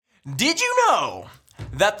Did you know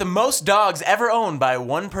that the most dogs ever owned by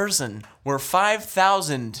one person were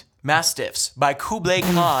 5,000 Mastiffs by Kublai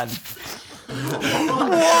Khan?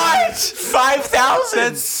 What? 5,000?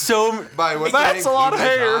 That's so... That's a lot of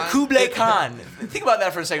hair. Kublai Khan. Think about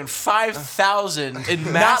that for a second. 5,000.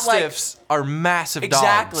 And Mastiffs are massive dogs.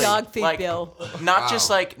 Exactly. Dog food like, bill. Not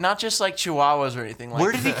just like Chihuahuas or anything. Like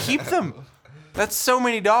Where did he keep them? That's so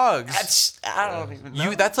many dogs. I don't even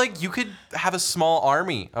know. That's like you could have a small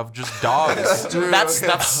army of just dogs.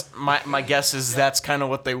 That's my guess is that's kind of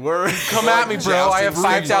what they were. Come at me, bro. I have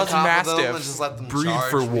 5,000 Mastiffs. Mastiffs. Breed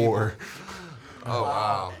for war. Oh,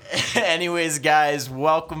 wow. Anyways, guys,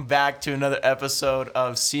 welcome back to another episode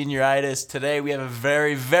of Senioritis. Today we have a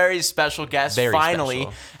very, very special guest. Very Finally,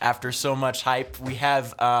 special. after so much hype, we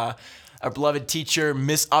have our beloved teacher,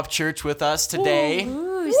 Miss Upchurch, with us today.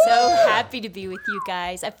 Ooh, so happy to be with you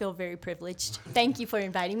guys. I feel very privileged. Thank you for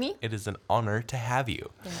inviting me. It is an honor to have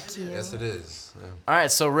you. Thank you. Yes, it is. Yeah. All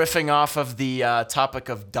right, so riffing off of the topic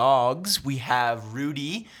of dogs, we have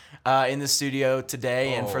Rudy in the studio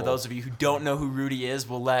today. And for those of you who don't know who Rudy is,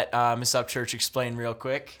 we'll let Miss Upchurch explain real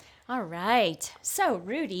quick. All right. So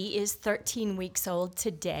Rudy is 13 weeks old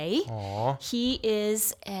today. Aww. He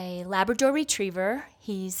is a Labrador Retriever.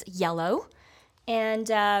 He's yellow. And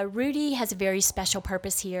Rudy has a very special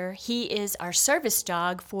purpose here. He is our service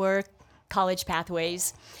dog for College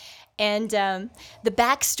Pathways. And the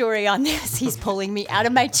backstory on this, he's pulling me out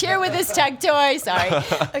of my chair with his tug toy. Sorry.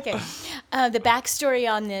 Okay. The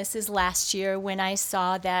backstory on this is last year when I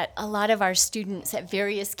saw that a lot of our students at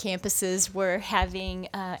various campuses were having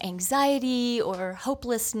anxiety or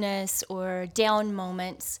hopelessness or down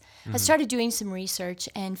moments. I started doing some research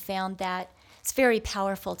and found that it's very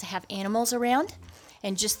powerful to have animals around,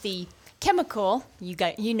 and just the chemical, I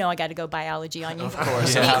got to go biology on you. Of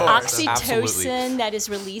course. The oxytocin Absolutely. that is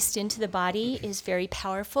released into the body is very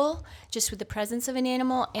powerful just with the presence of an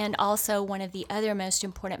animal. And also one of the other most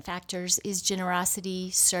important factors is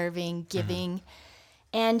generosity, serving, giving.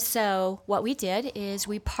 And so what we did is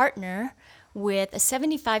we partner with a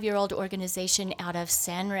 75-year-old organization out of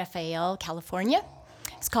San Rafael, California.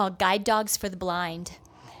 It's called Guide Dogs for the Blind.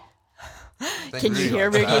 Can you hear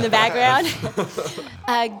Rudy in the background?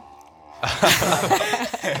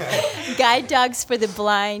 Guide Dogs for the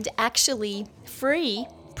Blind actually free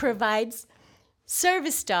provides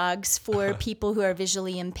service dogs for people who are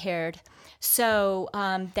visually impaired. So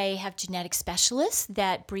they have genetic specialists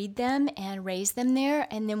that breed them and raise them there.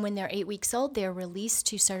 And then when they're 8 weeks old, they're released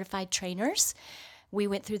to certified trainers. We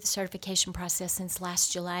went through the certification process since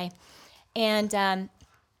last July. And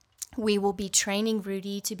we will be training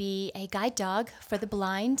Rudy to be a guide dog for the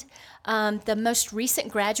blind. The most recent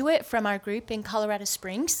graduate from our group in Colorado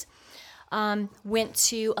Springs went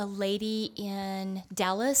to a lady in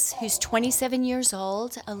Dallas who's 27 years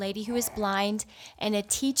old, a lady who is blind, and a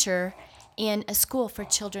teacher in a school for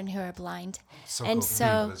children who are blind.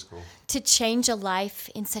 So to change a life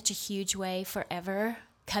in such a huge way forever,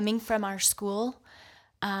 coming from our school,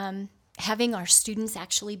 having our students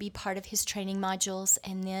actually be part of his training modules,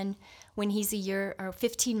 and then when he's a year or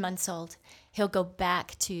 15 months old, he'll go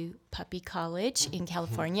back to puppy college in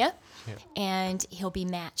California, and he'll be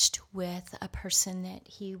matched with a person that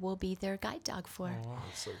he will be their guide dog for. Oh, wow.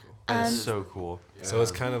 That's so cool. That's so cool. Yeah. So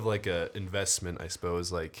it's kind of like an investment, I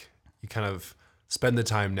suppose. Like you kind of spend the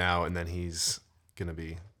time now, and then he's gonna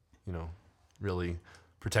be, really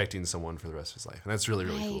protecting someone for the rest of his life, and that's really,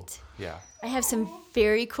 really cool. Yeah. I have some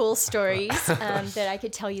very cool stories that I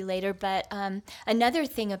could tell you later, but another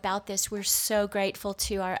thing about this, we're so grateful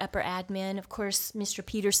to our upper admin. Of course, Mr.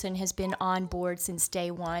 Peterson has been on board since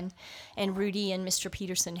day one, and Rudy and Mr.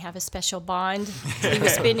 Peterson have a special bond. He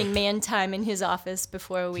was spending man time in his office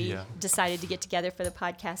before we decided to get together for the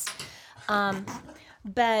podcast.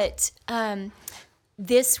 But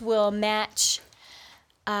this will match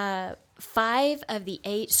 5 of the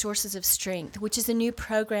 8 sources of strength, which is a new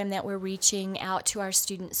program that we're reaching out to our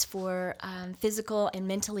students for physical and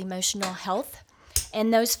mental emotional health.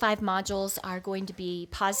 And those 5 modules are going to be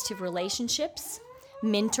positive relationships,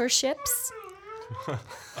 mentorships,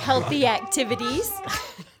 healthy activities.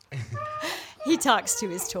 He talks to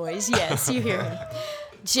his toys. Yes, you hear him.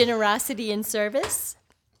 Generosity and service,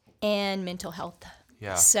 and mental health.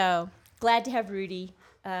 Yeah. So glad to have Rudy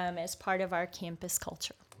as part of our campus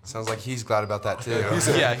culture. Sounds like he's glad about that, too. He's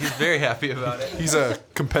very happy about it. He's a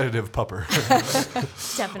competitive pupper.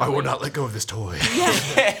 Definitely. I will not let go of this toy. They've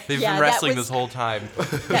Yeah, been that wrestling was- this whole time.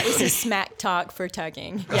 That was his smack talk for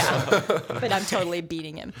tugging. Yeah. But I'm totally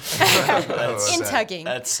beating him. In tugging.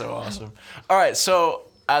 That's so awesome. All right, so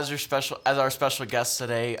as our special guest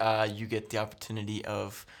today, you get the opportunity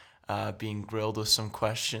of being grilled with some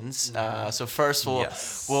questions. So first, we'll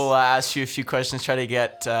Yes. we'll ask you a few questions, try to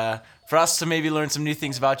get for us to maybe learn some new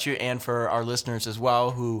things about you, and for our listeners as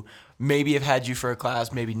well, who maybe have had you for a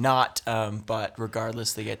class, maybe not. But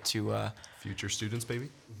regardless, they get to Future students, baby.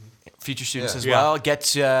 future students Yeah. as Yeah. well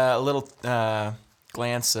get a little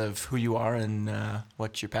glance of who you are and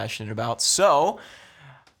what you're passionate about. So,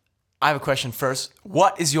 I have a question first.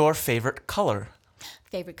 What is your favorite color?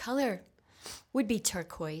 Favorite color would be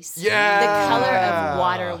turquoise. Yeah. The color of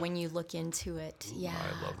water when you look into it. Yeah.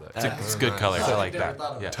 I love that. It's a good color. I like that.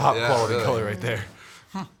 Yeah. Top Yeah, quality really. color right there.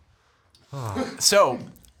 So,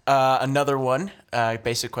 another one,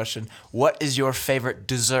 basic question. What is your favorite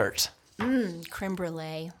dessert? Creme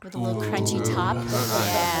brulee with a little crunchy top.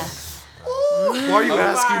 Yeah. Why are you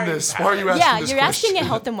asking this? Why are you asking Yeah, this you're asking a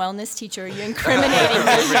health and wellness teacher. You're incriminating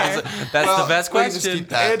me here. That's the best we can just question. keep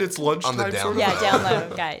that And it's lunchtime, on the down sort of. Yeah, down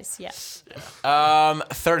low, guys. Yeah.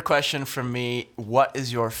 Third question from me. What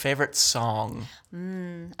is your favorite song?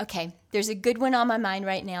 Okay, there's a good one on my mind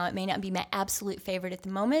right now. It may not be my absolute favorite at the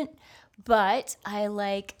moment, but I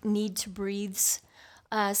like Need to Breathe's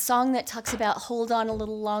song that talks about hold on a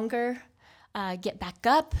little longer, get back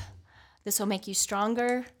up, this will make you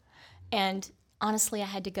stronger. And honestly, I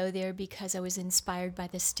had to go there because I was inspired by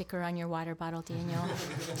the sticker on your water bottle, Daniel.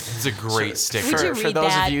 It's a great sticker. Would you For read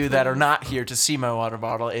those that, of you that are please? not here to see my water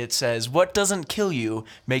bottle, it says, "What doesn't kill you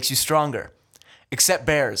makes you stronger, except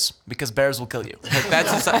bears, because bears will kill you."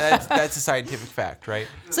 That's a scientific fact, right?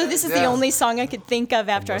 So this is the only song I could think of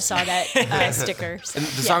after I saw that sticker. So, And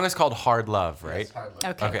the yeah. song is called Hard Love, right?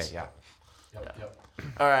 Okay. Okay, yeah.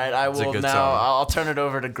 All right, I a will good now. song. I'll turn it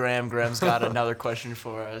over to Graham. Graham's got another question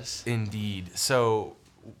for us. Indeed. So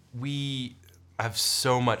we have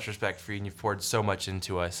so much respect for you, and you've poured so much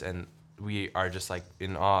into us, and we are just like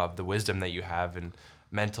in awe of the wisdom that you have in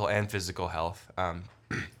mental and physical health.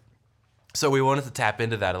 So we wanted to tap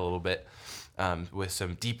into that a little bit with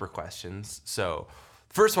some deeper questions. So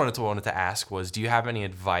first one I wanted to ask was, do you have any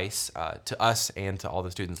advice to us and to all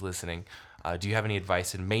the students listening? Do you have any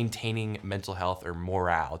advice in maintaining mental health or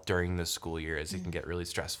morale during the school year, as it can get really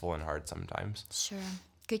stressful and hard sometimes? Sure.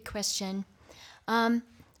 Good question.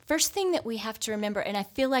 First thing that we have to remember, and I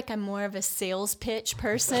feel like I'm more of a sales pitch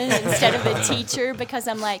person instead of a teacher, because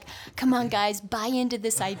I'm like, come on, guys, buy into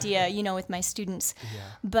this idea, with my students. Yeah.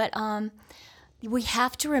 But we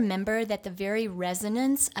have to remember that the very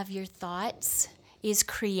resonance of your thoughts is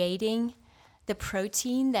creating the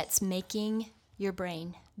protein that's making your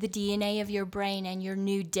brain, the DNA of your brain and your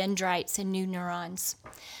new dendrites and new neurons.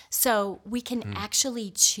 So we can actually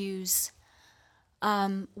choose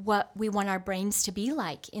what we want our brains to be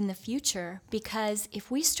like in the future, because if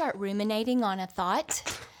we start ruminating on a thought,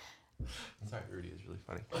 Sorry, Rudy is really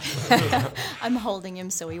funny. I'm holding him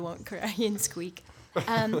so he won't cry and squeak.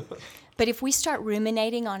 But if we start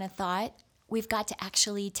ruminating on a thought, we've got to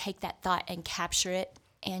actually take that thought and capture it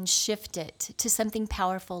and shift it to something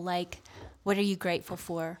powerful, like, what are you grateful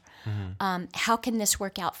for? How can this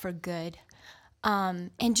work out for good?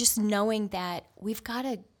 And just knowing that we've got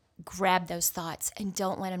to grab those thoughts and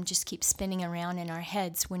don't let them just keep spinning around in our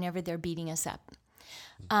heads whenever they're beating us up.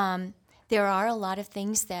 There are a lot of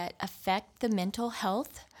things that affect the mental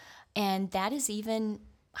health, and that is even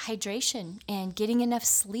hydration and getting enough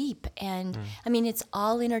sleep. And I mean, it's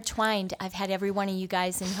all intertwined. I've had every one of you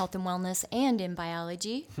guys in health and wellness and in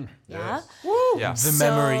biology. Yeah. Yeah. The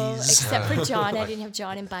memories. Except for John. I didn't have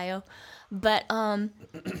John in bio. But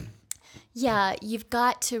yeah, you've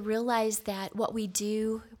got to realize that what we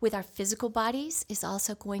do with our physical bodies is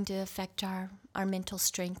also going to affect our mental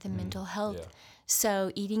strength and mental health. Yeah.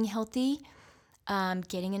 So eating healthy,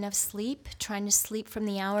 getting enough sleep, trying to sleep from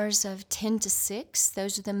the hours of 10 to 6.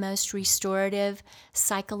 Those are the most restorative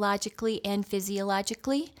psychologically and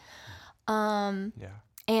physiologically. Yeah.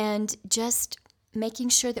 And just making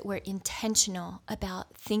sure that we're intentional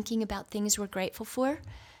about thinking about things we're grateful for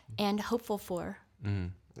and hopeful for.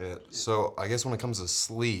 Yeah. So I guess when it comes to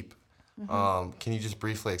sleep, can you just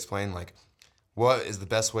briefly explain what is the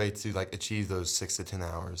best way to achieve those 6 to 10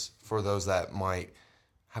 hours for those that might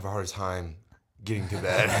have a harder time getting to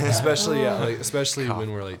bed? Especially especially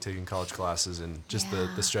when we're taking college classes and just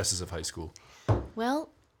the stresses of high school. Well,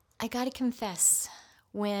 I got to confess,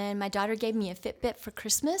 when my daughter gave me a Fitbit for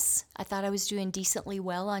Christmas, I thought I was doing decently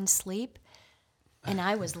well on sleep, and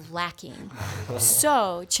I was lacking.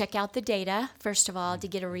 So check out the data, first of all, to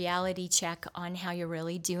get a reality check on how you're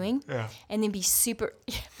really doing. Yeah. And then be super...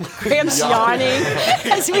 Graham's yawning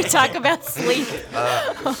as we talk about sleep.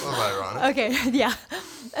 A little ironic. Okay, yeah.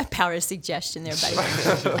 A power of suggestion there,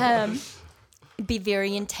 buddy. be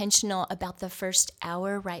very intentional about the first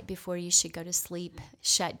hour right before you should go to sleep.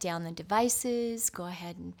 Shut down the devices. Go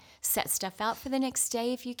ahead and set stuff out for the next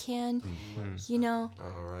day if you can. You know,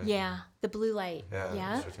 right. yeah, the blue light.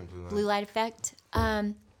 Yeah, restricting blue light. blue light effect.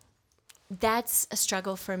 That's a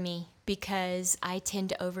struggle for me because I tend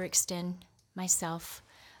to overextend myself.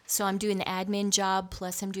 So I'm doing the admin job,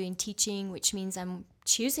 plus I'm doing teaching, which means I'm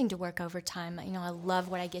choosing to work overtime. You know, I love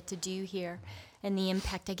what I get to do here and the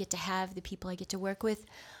impact I get to have, the people I get to work with.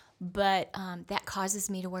 But that causes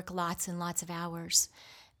me to work lots and lots of hours.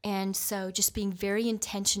 And so just being very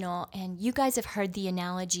intentional. And you guys have heard the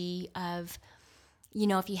analogy of, you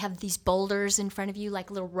know, if you have these boulders in front of you,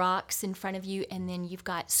 like little rocks in front of you, and then you've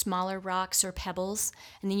got smaller rocks or pebbles,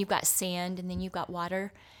 and then you've got sand, and then you've got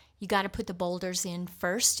water. You got to put the boulders in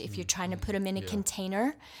first if you're trying to put them in a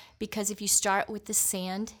container, because if you start with the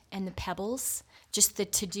sand and the pebbles, just the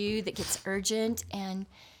to-do that gets urgent, and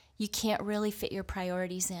you can't really fit your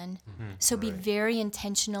priorities in. So be very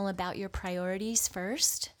intentional about your priorities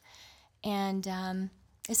first. And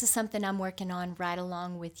this is something I'm working on right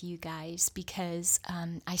along with you guys, because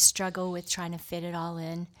I struggle with trying to fit it all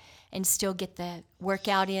in and still get the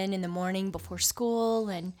workout in the morning before school.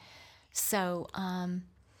 And so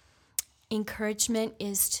encouragement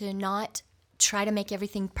is to not try to make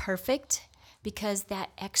everything perfect, because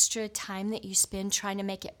that extra time that you spend trying to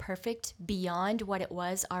make it perfect beyond what it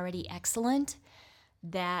was already excellent,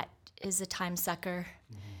 that is a time sucker.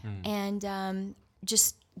 And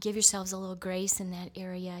just give yourselves a little grace in that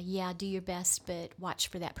area. Yeah, do your best, but watch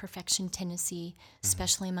for that perfection tendency,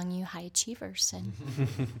 especially among you high achievers. And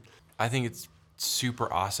I think it's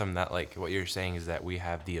super awesome that, like, what you're saying is that we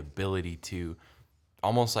have the ability to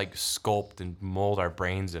almost like sculpt and mold our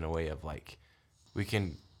brains in a way of, like, we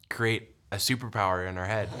can create a superpower in our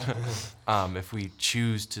head if we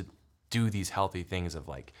choose to do these healthy things of,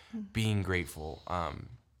 like, being grateful,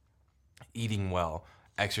 eating well,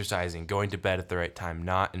 exercising, going to bed at the right time,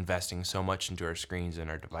 not investing so much into our screens and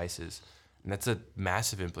our devices. And that's a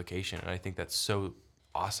massive implication, and I think that's so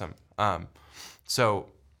awesome.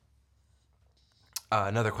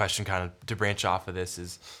 Another question kind of to branch off of this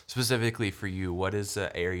is, specifically for you, what is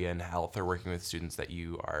the area in health or working with students that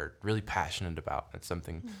you are really passionate about? That's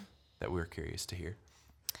something that we're curious to hear.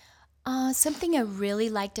 Something I really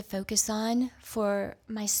like to focus on for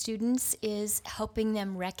my students is helping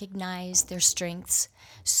them recognize their strengths.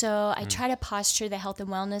 So I try to posture the health and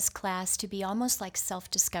wellness class to be almost like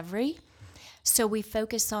self-discovery. So we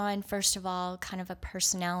focus on, first of all, kind of a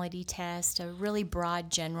personality test, a really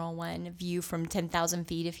broad general one, a view from 10,000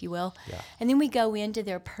 feet, if you will. Yeah. And then we go into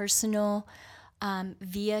their personal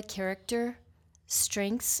via character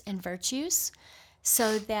strengths and virtues,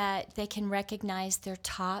 so that they can recognize their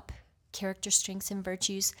top character strengths and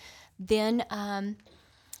virtues. Then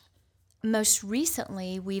most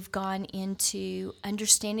recently, we've gone into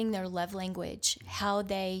understanding their love language, how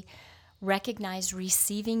they recognize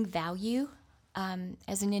receiving value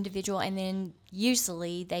as an individual, and then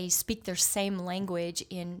usually they speak their same language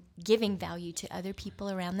in giving value to other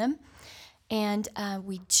people around them. And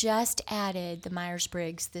we just added the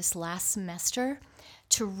Myers-Briggs this last semester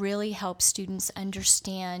to really help students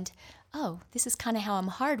understand, oh, this is kind of how I'm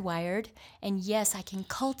hardwired, and yes, I can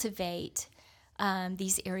cultivate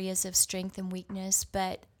these areas of strength and weakness,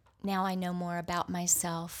 but now I know more about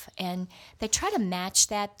myself. And they try to match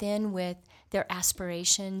that then with their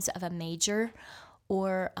aspirations of a major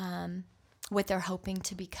or what they're hoping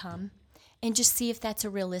to become, and just see if that's a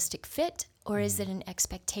realistic fit, or is it an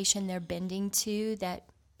expectation they're bending to that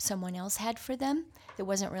someone else had for them that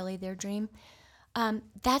wasn't really their dream.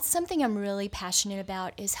 That's something I'm really passionate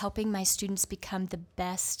about, is helping my students become the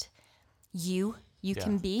best you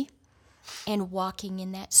can be, and walking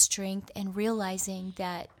in that strength and realizing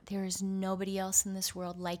that there is nobody else in this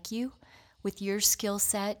world like you with your skill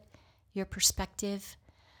set, your perspective,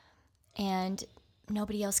 and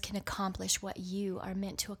nobody else can accomplish what you are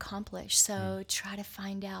meant to accomplish. So try to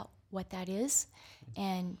find out what that is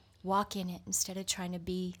and walk in it instead of trying to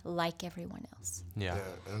be like everyone else. Yeah,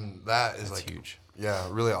 and that's like huge. Yeah,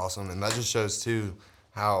 really awesome. And that just shows too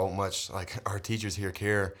how much like our teachers here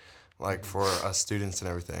care like for us students and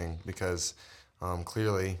everything, because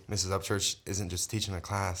clearly Mrs. Upchurch isn't just teaching a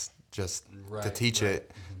class just to teach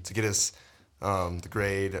it, to get us the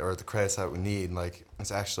grade or the credits that we need. Like,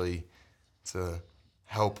 it's actually to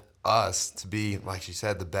help us to be, like she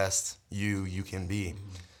said, the best you can be.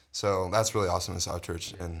 So that's really awesome, Mrs.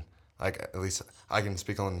 Upchurch. And like, at least I can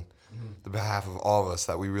speak on the behalf of all of us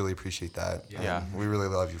that we really appreciate that. Yeah. And we really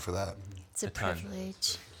love you for that. It's a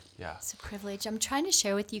privilege. Yeah. It's a privilege. I'm trying to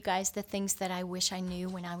share with you guys the things that I wish I knew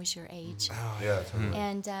when I was your age. Oh, yeah. Totally.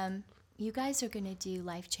 And, you guys are going to do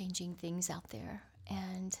life-changing things out there,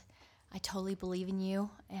 and I totally believe in you,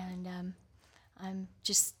 and I'm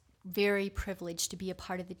just very privileged to be a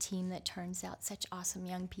part of the team that turns out such awesome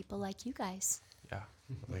young people like you guys. Yeah.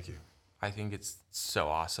 Thank you. I think it's so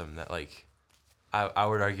awesome that, like, I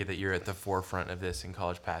would argue that you're at the forefront of this in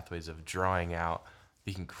College Pathways of drawing out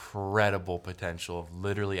the incredible potential of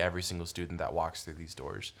literally every single student that walks through these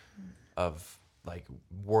doors, of like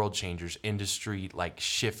world changers, industry like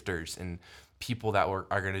shifters, and people that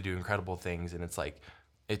are going to do incredible things. And it's like,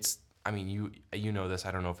 I mean, you know this,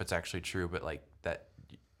 I don't know if it's actually true, but like that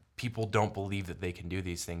people don't believe that they can do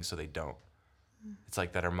these things, so they don't. It's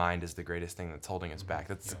like that our mind is the greatest thing that's holding us back.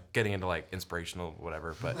 That's getting into like inspirational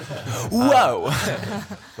whatever, but Whoa!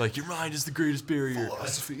 like your mind is the greatest barrier.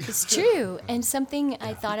 It's true. And something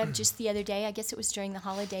I thought of just the other day, I guess it was during the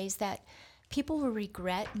holidays, that people will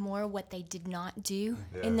regret more what they did not do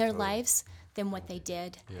in their lives than what they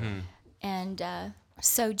did. And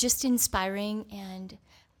so just inspiring and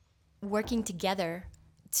working together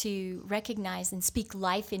to recognize and speak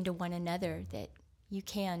life into one another, that you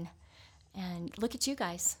can. And look at you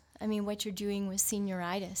guys. I mean, what you're doing with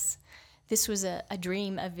senioritis. This was a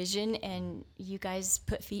dream, a vision, and you guys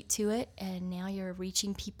put feet to it, and now you're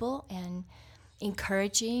reaching people and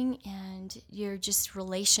encouraging, and you're just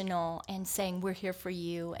relational and saying, we're here for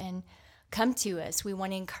you, and come to us. We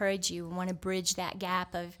want to encourage you. We want to bridge that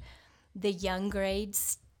gap of the young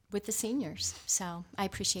grades with the seniors. So I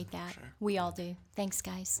appreciate that. Sure. We all do. Thanks,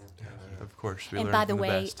 guys. Of course. And by the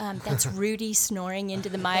way, that's Rudy snoring into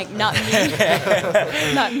the mic, not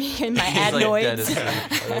me. Not me and my adenoids.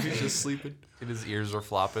 He's just sleeping. And his ears are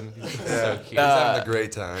flopping. He's so cute. He's having a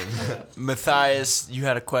great time. Matthias, you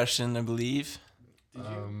had a question, I believe. Did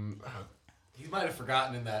you? You might have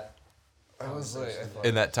forgotten in that. I was like,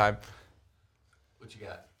 in that time. What you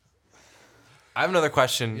got? I have another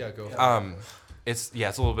question. Yeah, go for it. It's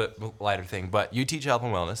a little bit lighter thing, but you teach health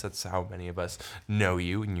and wellness. That's how many of us know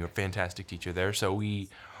you, and you're a fantastic teacher there. So we're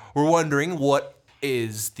wondering, what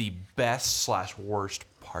is the best/worst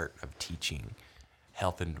part of teaching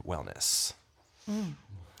health and wellness,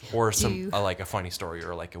 or some like a funny story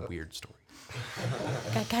or like a weird story?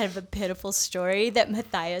 Got kind of a pitiful story that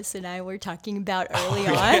Matthias and I were talking about early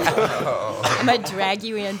on. I'm gonna drag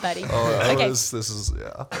you in, buddy. Okay. This is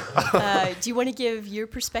Do you want to give your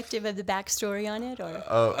perspective of the backstory on it,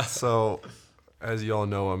 or? So, as you all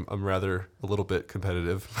know, I'm rather a little bit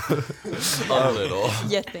competitive. A little.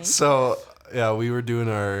 Yeah, thanks. So yeah, we were doing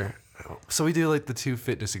so we do like the 2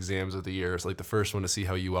 fitness exams of the year. It's like the first one to see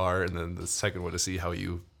how you are, and then the second one to see how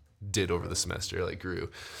you did over the semester, like grew.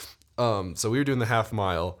 So we were doing the half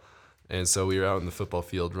mile, and so we were out in the football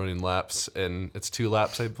field running laps, and it's 2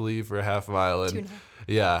 laps, I believe, for a half mile. And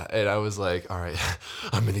yeah, and I was like, all right,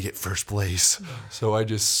 I'm going to get first place. So I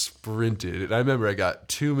just sprinted, and I remember I got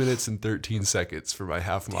 2 minutes and 13 seconds for my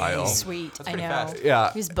half mile. Sweet, I know. fast.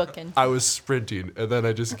 Yeah. He was booking. I was sprinting, and then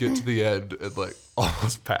I just get to the end and like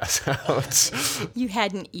almost pass out. You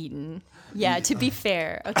hadn't eaten. Yeah, to be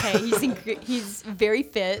fair, okay, he's very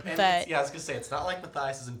fit, And but I was gonna say it's not like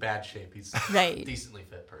Matthias is in bad shape. He's Right. a decently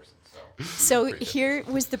fit person. So here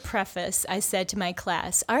was the preface. I said to my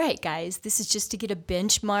class, all right, guys, this is just to get a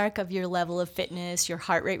benchmark of your level of fitness, your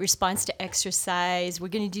heart rate response to exercise. We're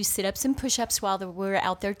going to do sit-ups and push-ups while we're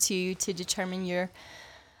out there, too, to determine your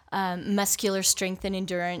muscular strength and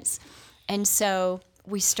endurance. And so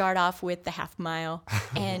we start off with the half mile.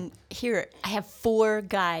 And here, I have 4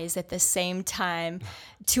 guys at the same time.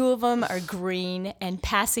 2 of them are green and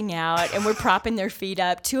passing out, and we're propping their feet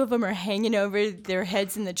up. 2 of them are hanging over their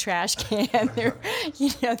heads in the trash can.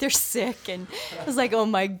 They're sick, and I was like, oh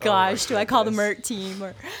my gosh, do I call the MERT team?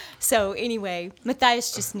 So anyway,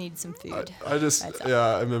 Matthias just needs some food.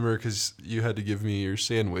 I remember because you had to give me your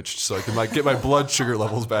sandwich so I could like get my blood sugar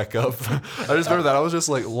levels back up. I just remember that I was just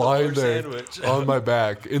like lying there on my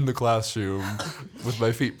back in the classroom with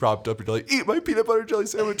my feet propped up and like, eat my peanut butter jelly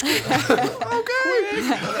sandwich.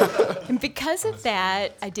 Okay. And because of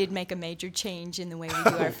that, I did make a major change in the way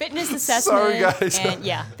we do our fitness assessment. Sorry, guys. And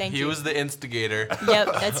yeah, thank you. He was the instigator. Yep,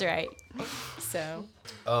 that's right. So.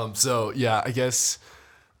 So yeah, I guess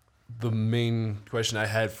the main question I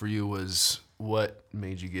had for you was, what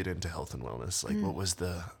made you get into health and wellness? Like, what was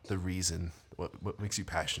the reason? What makes you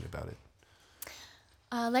passionate about it?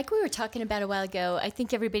 Like we were talking about a while ago, I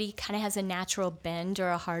think everybody kind of has a natural bend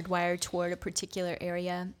or a hardwire toward a particular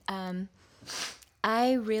area.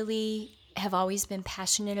 I really have always been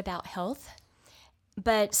passionate about health,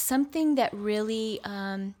 but something that really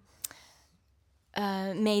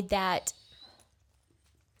made that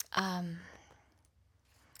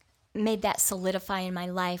made that solidify in my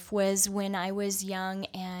life was when I was young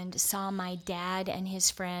and saw my dad and his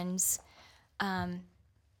friends.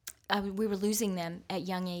 We were losing them at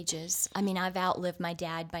young ages. I mean, I've outlived my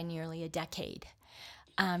dad by nearly a decade.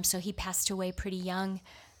 So he passed away pretty young,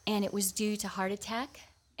 and it was due to heart attack.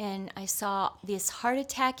 And I saw this heart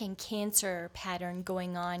attack and cancer pattern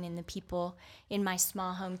going on in the people in my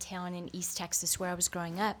small hometown in East Texas where I was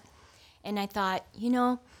growing up. And I thought,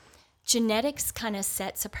 genetics kind of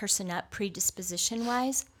sets a person up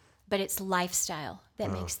predisposition-wise, but it's lifestyle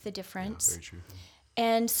that makes the difference. Very true.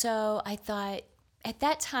 And so I thought, at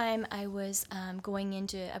that time, I was I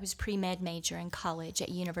was pre-med major in college at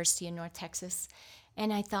University of North Texas.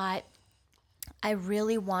 And I thought, I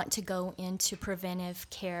really want to go into preventive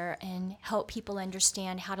care and help people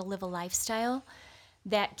understand how to live a lifestyle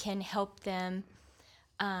that can help them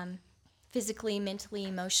physically, mentally,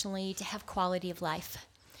 emotionally, to have quality of life.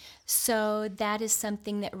 So that is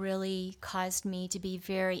something that really caused me to be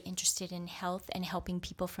very interested in health and helping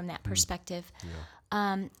people from that perspective.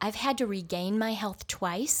 I've had to regain my health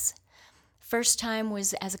twice. First time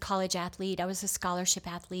was as a college athlete. I was a scholarship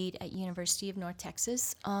athlete at University of North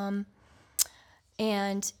Texas.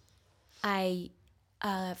 And I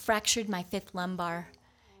fractured my fifth lumbar.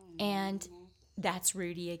 And that's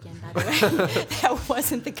Rudy again, by the way. That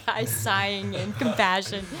wasn't the guy sighing in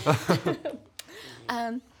compassion.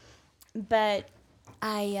 But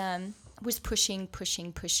I was pushing,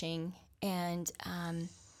 and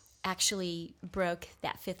actually broke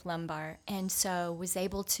that fifth lumbar, and so was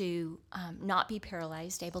able to not be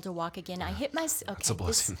paralyzed, able to walk again. I hit That's a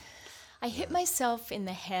blessing. I hit myself in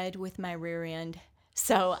the head with my rear end,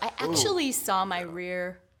 so I actually saw my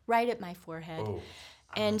rear right at my forehead.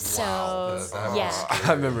 And so, yeah.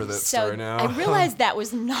 I remember that story now. I realized that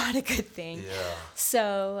was not a good thing. Yeah.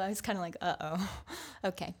 So I was kind of like,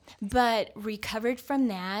 okay. But recovered from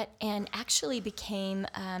that and actually became,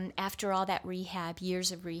 after all that rehab,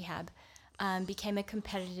 years of rehab, became a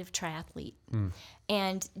competitive triathlete.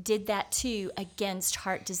 And did that too against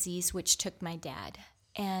heart disease, which took my dad.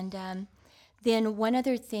 And then one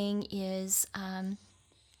other thing is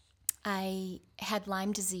I had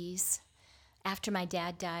Lyme disease. After my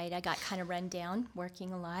dad died, I got kind of run down,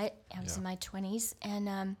 working a lot. I was in my 20s,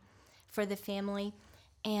 and for the family,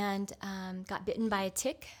 and got bitten by a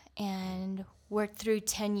tick, and worked through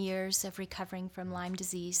 10 years of recovering from Lyme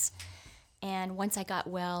disease. And once I got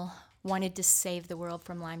well, wanted to save the world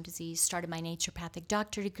from Lyme disease, started my naturopathic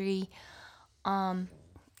doctor degree, and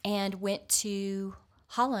went to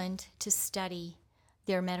Holland to study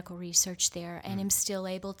their medical research there, and am still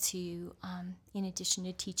able to, in addition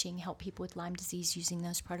to teaching, help people with Lyme disease using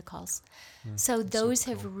those protocols. So those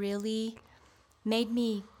have really made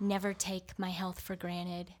me never take my health for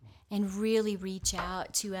granted and really reach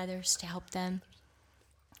out to others to help them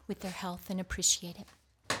with their health and appreciate it.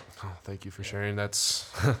 Oh, thank you for sharing. That's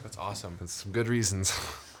awesome. That's some good reasons.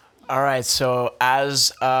 All right, so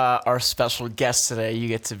as our special guest today, you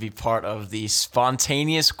get to be part of the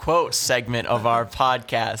spontaneous quote segment of our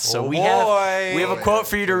podcast. So we have a quote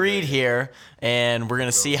for you to read here, and we're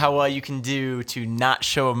gonna see how well you can do to not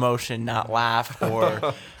show emotion, not laugh,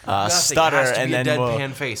 or stutter, has to and be then a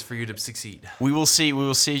deadpan face for you to succeed. we will see. We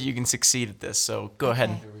will see if you can succeed at this. So go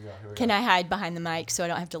ahead. Can I hide behind the mic so I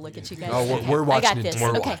don't have to look at you guys? Oh, we're watching I got this. it.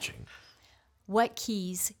 Okay. Watching. What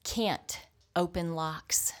keys can't open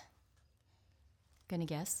locks? Gonna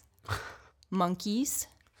guess. Monkeys,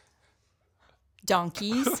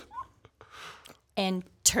 donkeys, and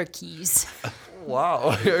turkeys.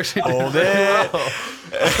 Wow. You actually did Hold it. Oh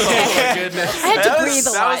my goodness. I had to breathe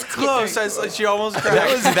a That lot. was to get close. through. She almost cried.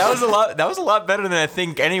 That was a lot. That was a lot better than I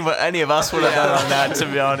think any of us would have done on that. To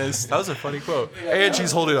be honest. That was a funny quote. And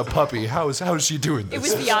she's holding a puppy. How is she doing this? It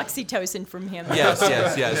was the oxytocin from him. Yes.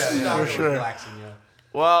 For sure. Relaxing, yeah.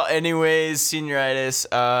 Well, anyways,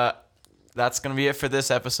 senioritis. That's gonna be it for this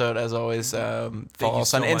episode. As always, follow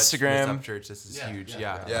us on Instagram. Church. This is huge.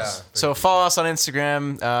 Yeah. Yeah. So follow us on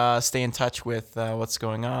Instagram. Stay in touch with what's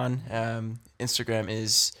going on. Instagram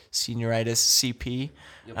is senioritis CP.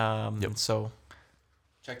 So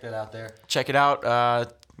Check that out there. check it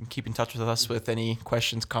out. Keep in touch with us with any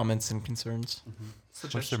questions, comments, and concerns.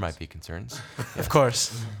 Which there might be concerns. Of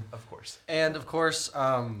course. Of course. And of course,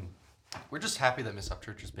 we're just happy that Miss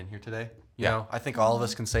Upchurch has been here today. You Yeah. know, I think all of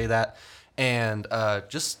us can say that. And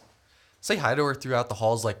just say hi to her throughout the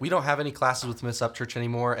halls. Like, we don't have any classes with Miss Upchurch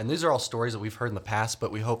anymore. And these are all stories that we've heard in the past.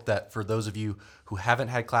 But we hope that for those of you who haven't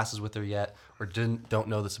had classes with her yet or don't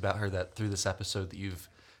know this about her, that through this episode that you've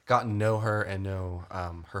gotten to know her and know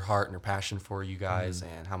her heart and her passion for you guys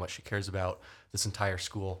and how much she cares about this entire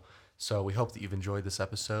school. So we hope that you've enjoyed this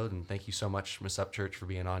episode, and thank you so much, Miss Upchurch, for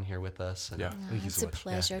being on here with us. And Yeah. Thank you It's so a much.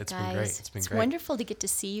 pleasure, it's guys. been great. It's been great. wonderful to get to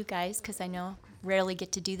see you guys because I know rarely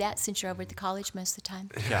get to do that since you're over at the college most of the time.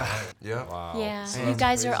 Yeah. Yeah. Wow. Yeah, you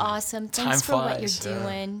guys are awesome. Thanks Time for what flies. you're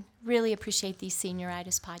doing. Really appreciate these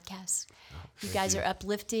senioritis podcasts. You guys are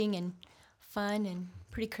uplifting and fun and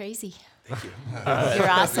pretty crazy. Thank you. You're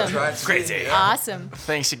awesome. Crazy. Awesome.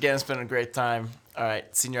 Thanks again. It's been a great time. All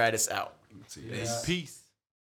right, senioritis out. Peace.